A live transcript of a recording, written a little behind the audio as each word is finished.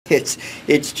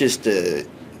It's just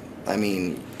I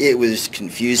mean, it was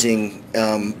confusing,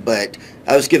 but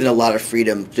I was given a lot of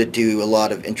freedom to do a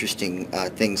lot of interesting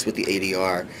things with the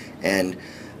ADR, and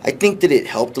I think that it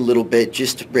helped a little bit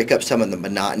just to break up some of the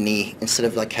monotony instead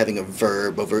of like having a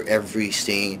verb over every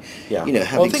scene. Yeah. You know,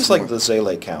 Well, things like the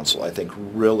Zele Council, I think,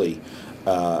 really,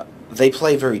 they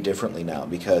play very differently now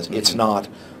because it's not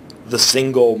the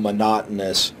single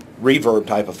monotonous reverb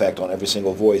type effect on every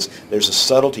single voice. There's a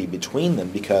subtlety between them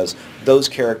because those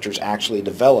characters actually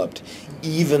developed,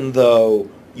 even though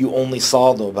you only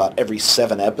saw them about every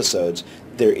 7 episodes.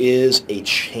 There is a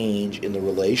change in the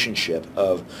relationship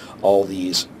of all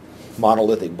these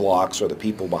monolithic blocks or the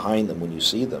people behind them when you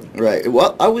see them. Right.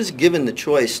 Well, I was given the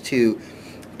choice to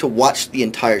watch the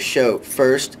entire show.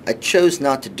 First, I chose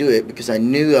not to do it because I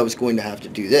knew I was going to have to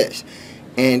do this.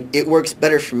 And it works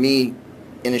better for me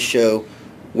in a show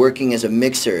working as a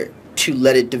mixer to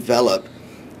let it develop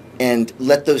and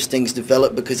let those things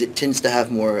develop because it tends to have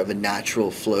more of a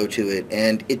natural flow to it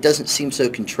and it doesn't seem so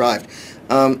contrived.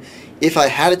 If I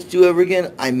had it to do over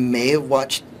again, I may have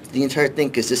watched the entire thing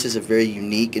because this is a very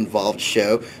unique, involved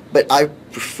show, but I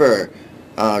prefer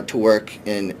to work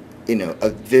in a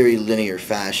very linear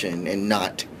fashion and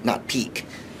not peak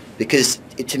because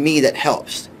to me that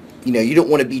helps. You don't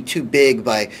want to be too big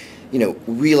by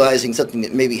realizing something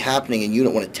that may be happening and you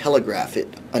don't want to telegraph it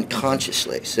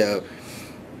unconsciously. So,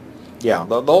 yeah,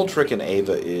 the whole trick in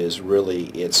Ava is really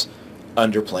it's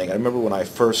underplaying. I remember when I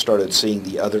first started seeing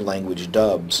the other language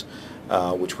dubs,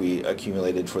 which we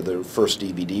accumulated for the first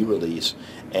DVD release,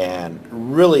 and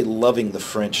really loving the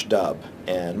French dub.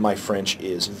 And my French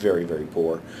is very, very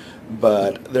poor.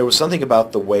 But there was something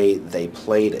about the way they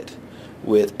played it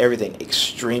with everything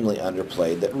extremely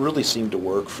underplayed that really seemed to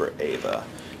work for Ava.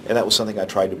 And that was something I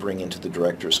tried to bring into the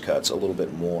director's cuts a little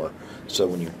bit more. So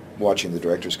when you're watching the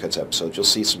director's cuts episodes, you'll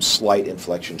see some slight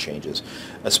inflection changes,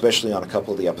 especially on a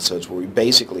couple of the episodes where we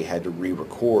basically had to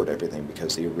re-record everything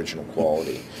because the original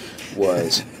quality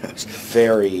was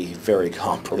very, very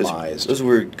compromised. Those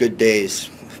were good days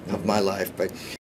of my life, but